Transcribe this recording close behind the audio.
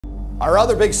Our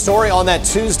other big story on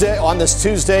this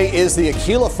Tuesday is the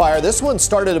Aquila Fire. This one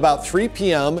started about 3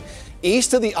 p.m.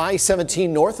 east of the I-17,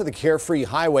 north of the Carefree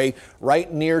Highway,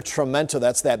 right near Tremento.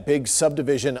 That's that big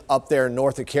subdivision up there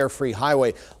north of Carefree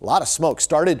Highway. A lot of smoke.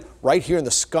 Started right here in the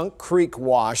Skunk Creek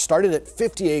Wash. Started at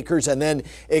 50 acres and then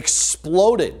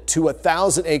exploded to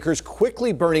 1,000 acres,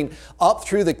 quickly burning up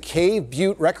through the Cave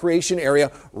Butte Recreation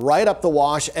area, right up the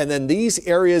wash. And then these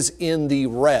areas in the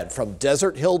red, from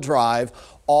Desert Hill Drive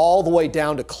all the way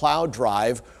down to Cloud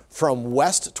Drive, from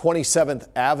West 27th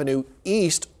Avenue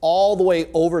east all the way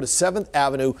over to 7th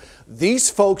Avenue. These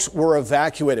folks were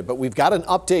evacuated, but we've got an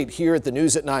update here at the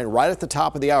News at 9 right at the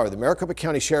top of the hour. The Maricopa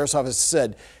County Sheriff's Office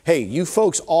said, hey, you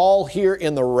folks all here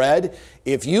in the red,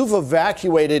 if you've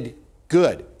evacuated,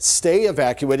 good. Stay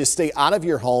evacuated. Stay out of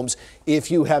your homes. If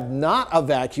you have not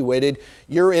evacuated,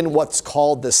 you're in what's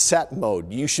called the set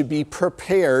mode. You should be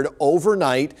prepared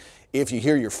overnight. If you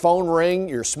hear your phone ring,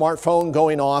 your smartphone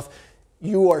going off,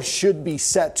 you should be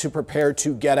set to prepare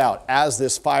to get out as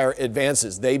this fire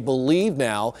advances. They believe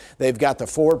now they've got the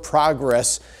forward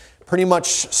progress pretty much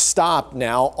stopped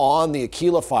now on the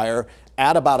Aquila Fire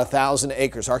at about 1,000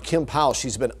 acres. Our Kim Powell,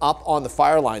 she's been up on the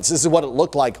fire lines. This is what it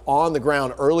looked like on the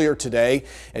ground earlier today,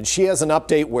 and she has an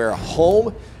update where a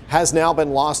home has now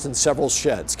been lost in several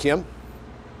sheds. Kim?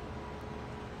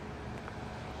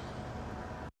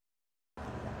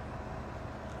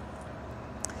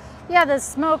 Yeah, the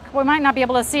smoke, we might not be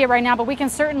able to see it right now, but we can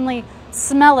certainly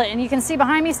smell it. And you can see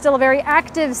behind me still a very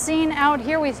active scene out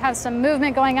here. We have some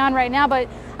movement going on right now, but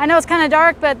I know it's kind of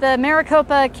dark, but the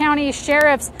Maricopa County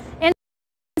Sheriff's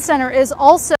Center is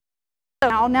also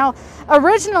Now,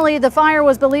 originally the fire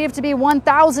was believed to be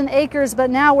 1,000 acres, but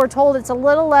now we're told it's a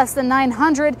little less than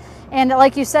 900. And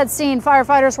like you said,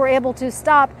 firefighters were able to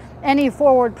stop any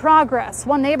forward progress.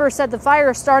 One neighbor said the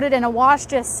fire started in a wash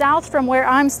just south from where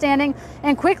I'm standing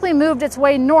and quickly moved its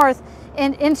way north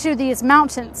and into these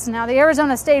mountains. Now, the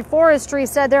Arizona State Forestry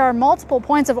said there are multiple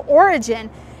points of origin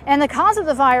and the cause of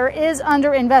the fire is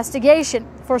under investigation.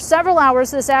 For several hours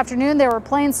this afternoon, there were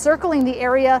planes circling the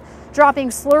area, dropping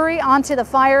slurry onto the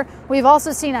fire. We've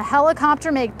also seen a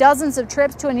helicopter make dozens of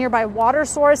trips to a nearby water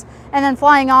source and then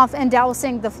flying off and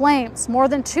dousing the flames. More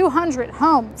than 200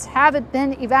 homes have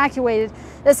been evacuated.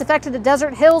 This affected the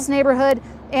Desert Hills neighborhood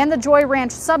and the Joy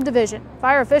Ranch subdivision.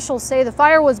 Fire officials say the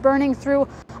fire was burning through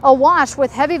a wash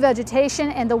with heavy vegetation,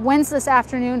 and the winds this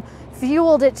afternoon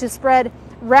fueled it to spread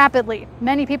rapidly.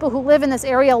 Many people who live in this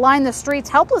area line the streets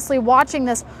helplessly watching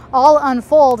this all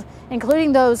unfold,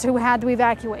 including those who had to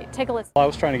evacuate. Take a listen. I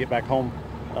was trying to get back home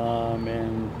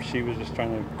and she was just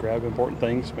trying to grab important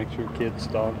things, make sure kids,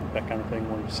 dog, that kind of thing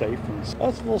were safe. And it's a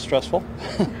little stressful.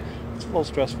 It's a little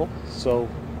stressful. So,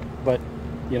 but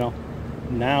you know,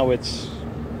 now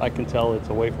I can tell it's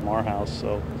away from our house,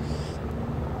 so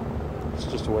it's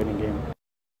just a waiting game.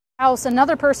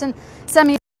 Another person sent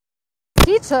me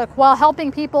he took while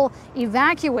helping people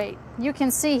evacuate. You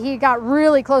can see he got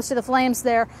really close to the flames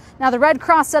there. Now, the Red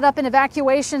Cross set up an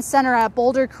evacuation center at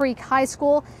Boulder Creek High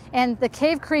School, and the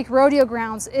Cave Creek Rodeo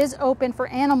Grounds is open for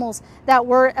animals that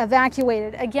were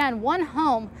evacuated. Again, one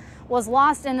home was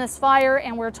lost in this fire,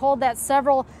 and we're told that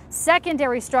several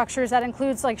secondary structures, that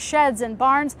includes like sheds and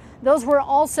barns, those were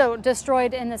also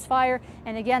destroyed in this fire.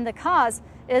 And again, the cause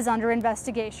is under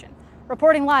investigation.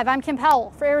 Reporting live, I'm Kim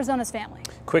Powell for Arizona's Family.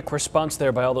 Quick response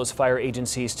there by all those fire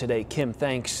agencies today. Kim,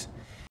 thanks.